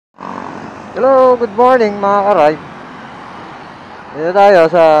Hello, good morning mga ka-ride. Dito tayo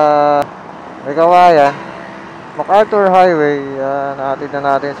sa may kawayan, MacArthur Highway. Natin na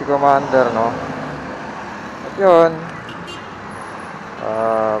natin si Commander, no? At yun,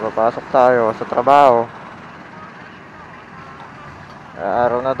 papasok tayo sa trabaho.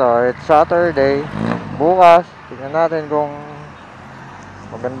 Araw na to, it's Saturday. Bukas, tignan natin kung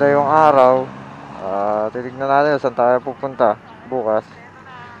maganda yung araw. Titignan natin saan tayo pupunta bukas.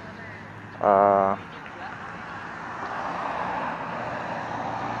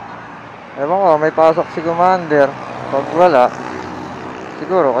 Ewan ko, may pasok si Commander. Pag wala,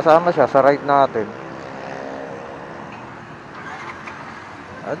 siguro kasama siya sa ride natin.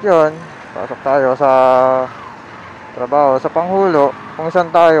 At yun, pasok tayo sa trabaho sa Panghulo, kung saan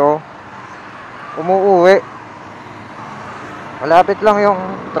tayo umuuwi. Malapit lang yung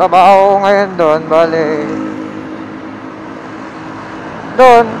trabaho ngayon doon. Bale,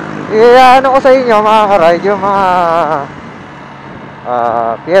 doon, iano ko sa inyo mga ka-ride, yung mga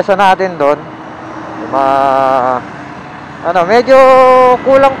pyesa natin doon. Yung mga medyo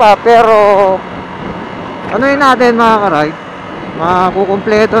kulang pa, pero ano yun natin mga ka-ride,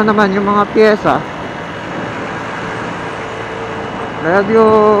 makukumpleto naman yung mga pyesa. Medyo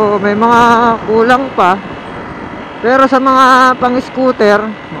may mga kulang pa, pero sa mga pang-scooter,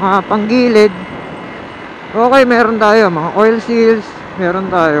 mga panggilid, okay, meron tayo mga oil seals, meron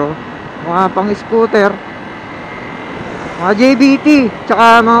tayo mga pang-scooter, mga JBT,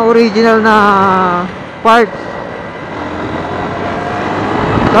 tsaka mga original na parts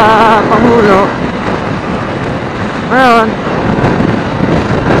sa Pangulo. Ngayon,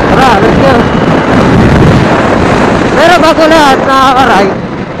 tara, let's go. Pero bago lahat, nakaka-ride,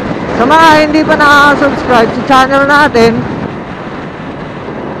 sa mga hindi pa nakaka-subscribe sa channel natin,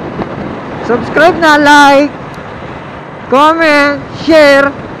 subscribe na, like, comment, share,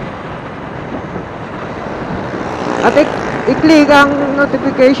 at i-click ang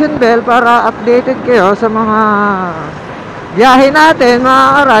notification bell para updated kayo sa mga biyahe natin, mga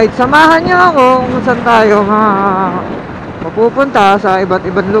ka-ride. Samahan nyo ako kung saan tayo mapupunta sa iba't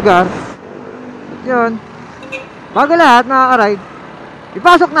ibang lugar. At yun, bago lahat mga ka-ride,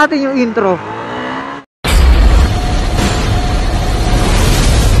 ipasok natin yung intro.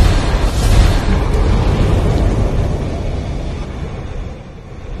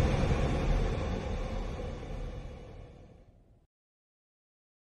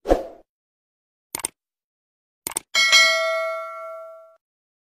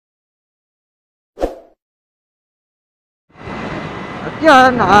 At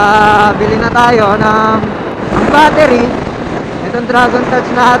yan, nakabili na tayo ng battery. Itong Dragon Touch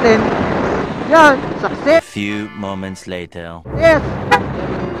natin. Yan, success. Few moments later. Yes.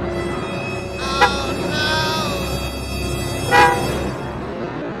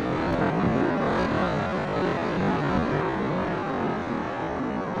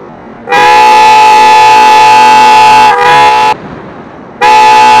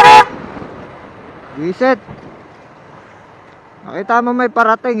 Reset. Nakita mo may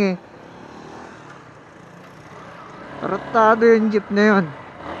parating eh. Tarantado yung jeep na yun.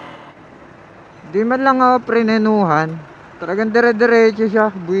 Di man lang ako prenenuhan. Talagang dire-diretso siya.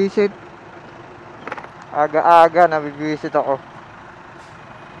 Buwisit. Aga-aga nabibwisit ako.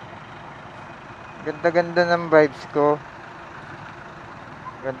 Ganda-ganda ng vibes ko.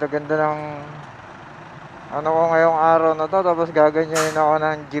 Ganda-ganda ng ano ko ngayong araw na to. Tapos gaganyanin ako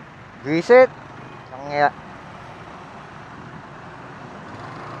ng jeep. Buwisit. Sangya.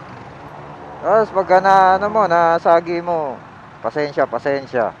 Tapos pagka nasagi mo,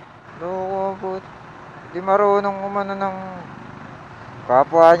 pasensya. Loko po. Di marunong umano ng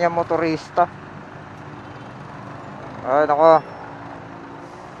kapwa niya motorista. Ay, nako.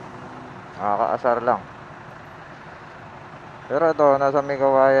 Nakakaasar lang. Pero ito, nasa may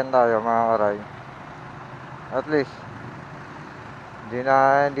kawayan tayo mga karay. At least,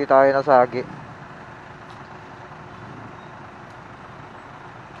 hindi tayo nasagi.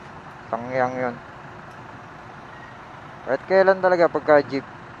 Tangyang yun. Kahit kailan talaga pagka jeep,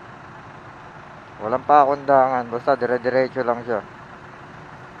 walang pakundangan, basta dire-diretso lang siya.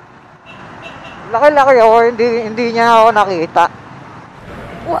 Laki-laki ako, hindi niya ako nakita.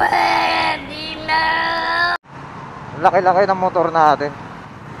 Pwede na! Laki-laki ng motor natin.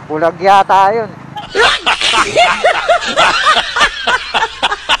 Bulag yata yun.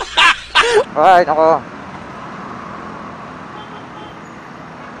 Ay, nako.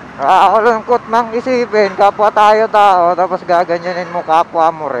 Nakakalungkot mang isipin, kapwa tayo tao, tapos gaganyanin mo kapwa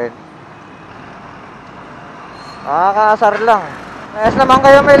mo rin. Nakakaasar lang. Nais naman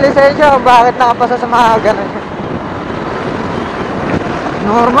kayo may lisensya kung bakit nakapasa sa mga ganun.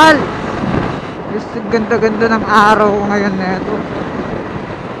 Normal. Is ganda-ganda ng araw ko ngayon neto.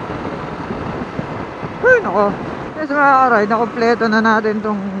 Ay, nako. Yes, mga ka-ride, nakompleto na natin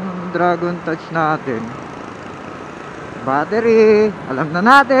tong Dragon Touch natin. Battery, alam na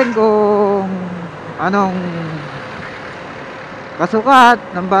natin kung anong kasukat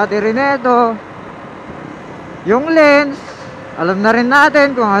ng battery nito. Yung lens, alam na rin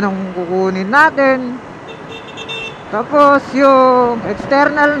natin kung anong kukunin natin. Tapos yung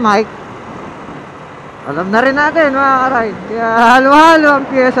external mic, alam na rin natin mga ka-ride. Kaya halo-halo ang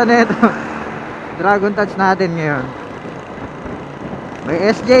pyesa nito. Dragon Touch natin ngayon. May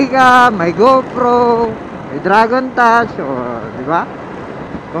SJ ka, may GoPro, may Dragon Touch, di ba?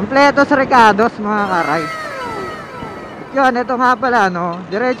 Kompleto sa Ricardos mga ka-ride. Yun, ito nga pala, no?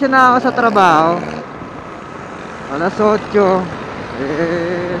 Diretso na ako sa trabaho. Alas 8.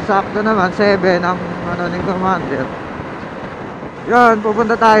 Sakto naman, 7 ang ng commander. Yun,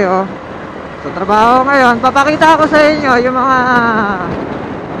 pupunta tayo sa trabaho ngayon. Papakita ko sa inyo yung mga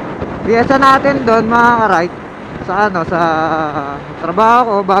pyesa natin doon mga ka-ride. Sa sa trabaho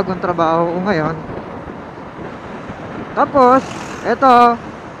ko, bagong trabaho ko ngayon. Tapos, ito,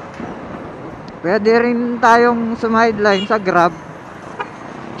 pwede rin tayong sumideline sa Grab.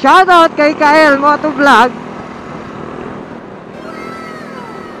 Shoutout kay Kael Motovlog.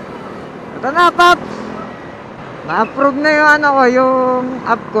 Ito na, Paps. Na-approve na yung ko, yung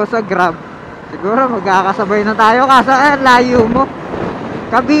app ko sa Grab. Siguro magkakasabay na tayo kasi layo mo.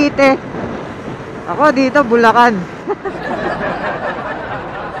 Cavite. Ako dito, Bulacan.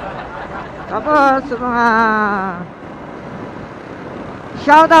 Tapos, mga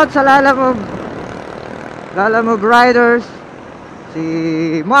shoutout sa Lalamove Riders. Si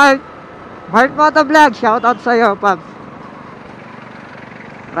Mark Motovlog, shoutout sa'yo, Paps.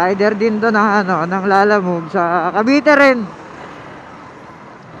 Rider din to ng ng Lalamove sa Cavite rin.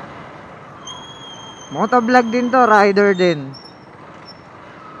 Motovlog din to, rider din.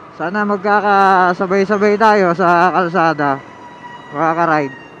 Sana magkakasabay-sabay tayo sa kalsada,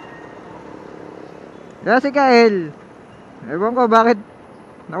 makaka-ride. Kaya si Kael, ewan ko bakit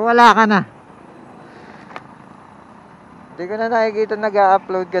nawala ka na. Hindi ko na nakikita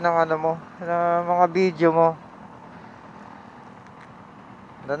nag-upload ka ng mo, ng mga video mo.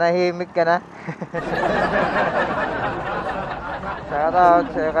 Nanahimik ka na. Shoutout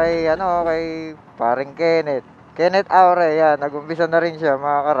kay kay paring Kenneth Aure, yan, nag-umpisa na rin siya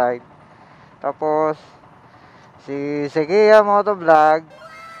mga ka-ride. Tapos si Segia Motovlog,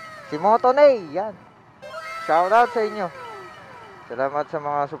 si Motonay, yan. Shoutout sa inyo. Salamat sa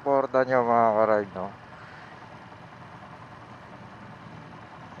mga suporta nyo mga ka-ride, no.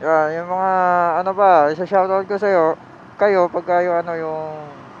 Yan, yung mga isa shoutout ko sa'yo, kayo, pag kayo yung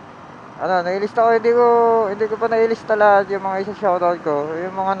nailista ko, hindi ko pa nailista lahat yung mga isa shoutout ko.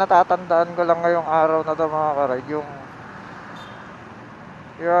 Yung mga natatandaan ko lang ngayong araw na to mga ka-ride, yung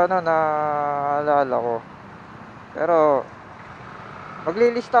naalala ko. Pero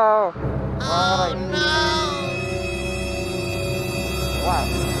maglilista ako mga ka-ride. Wow,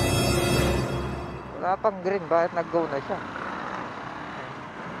 wala pang green, bakit nag-go na siya?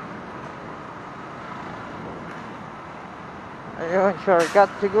 Ayun, shortcut.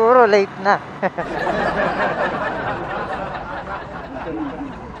 Siguro late na.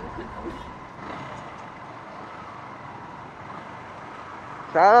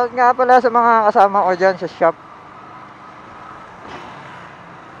 Shoutout nga pala sa mga kasama ko dyan sa shop.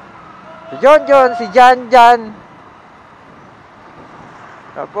 Si John, si Jan.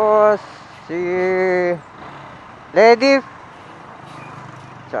 Tapos si Lady.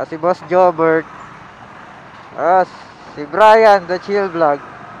 Tsaka si Boss Jobert. Si Brian, the Chill Vlog.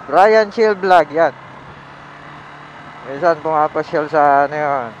 Brian Chill Vlog, yan. Minsan pumapasyal sa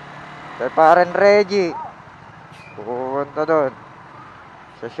yun. Kay Paren Reggie. Pupunta doon.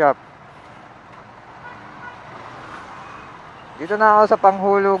 Sa shop. Dito na ako sa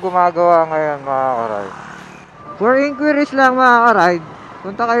Panghulo gumagawa ngayon mga ka-ride. For inquiries lang mga ka-ride,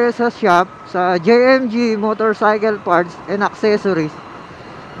 punta kayo sa shop, sa JMG Motorcycle Parts and Accessories.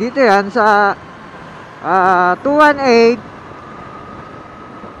 Dito yan sa 218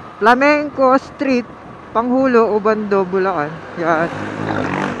 Flamenco Street, Panghulo, Obando, Bulacan. Yan.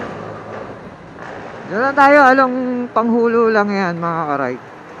 Yan lang tayo, along Panghulo lang yan mga ka-ride.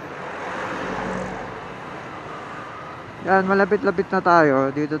 Yan, malapit-lapit na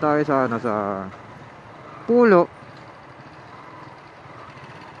tayo. Dito tayo sa sa Pulo.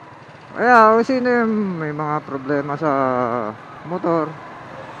 Kaya kung sino yung may mga problema sa motor,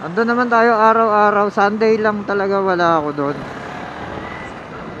 andun naman tayo araw-araw. Sunday lang talaga wala ako doon.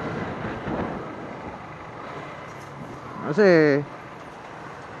 Kasi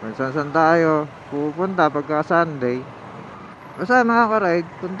kung saan tayo pupunta pagka Sunday. Basta mga ka-ride,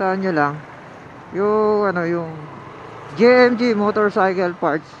 puntahan nyo lang yung yung JMG Motorcycle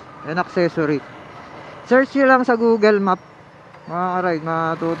Parts and Accessory. Search nyo lang sa Google Map, mga ka-ride,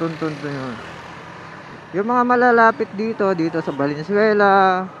 matutuntun nyo. Yung mga malalapit dito sa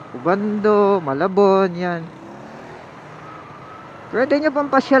Valenzuela, Obando, Malabon, yan. Pwede nyo pang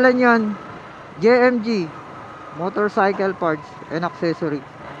pasyalan yan. JMG Motorcycle Parts and Accessory.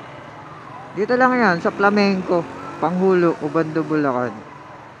 Dito lang yan sa Flamenco, Panghulo, Obando, Bulacan.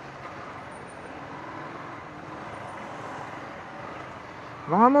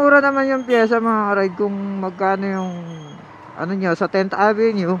 Mga mura naman yung pyesa, mga ride, kung magkano yung nyo sa 10th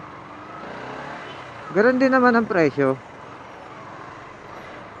Avenue. Ganun din naman ang presyo.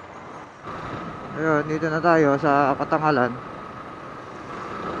 Ayun, dito na tayo sa Katangalan.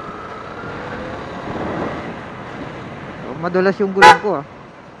 Madulas yung gulong ko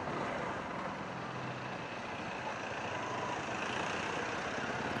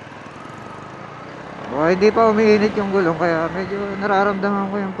hindi pa umiinit yung gulong, kaya medyo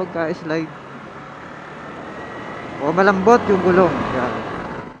nararamdaman ko yung pagka-slide. Malambot yung gulong. Yan.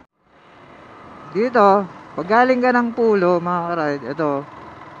 Dito, pag galing ka ng Pulo, mga ka-ride, ito.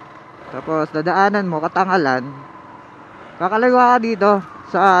 Tapos dadaanan mo Katangalan. Kakaliwa ka dito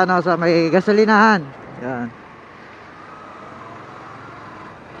sa sa may gasolinahan. Yan.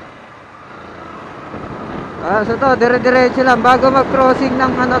 So to, dire-diretso lang bago mag-crossing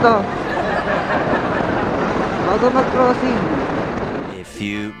ng bago mag-crossing. A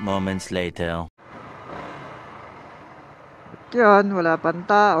few moments later. At yun, wala pang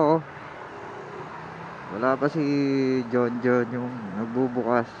tao. Wala pa si John yung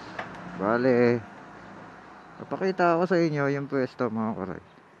nagbubukas. Bale, papakita ko sa inyo yung pwesto, mga karay.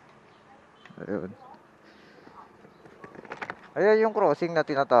 Ayun. Ayan yung crossing na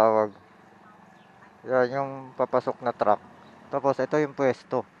tinatawag. Yan yung papasok na truck. Tapos ito yung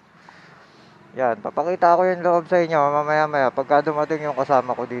pwesto. Yan, papakita ko yung loob sa inyo mamaya pagka dumating yung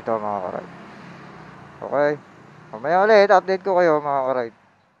kasama ko dito, mga karay. Okay? Mamaya ulit, update ko kayo, mga karay.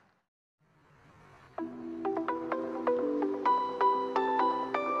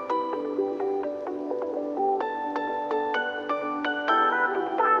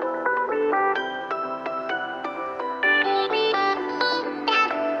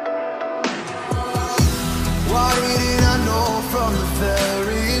 Why didn't I know from the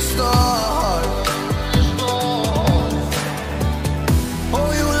very start?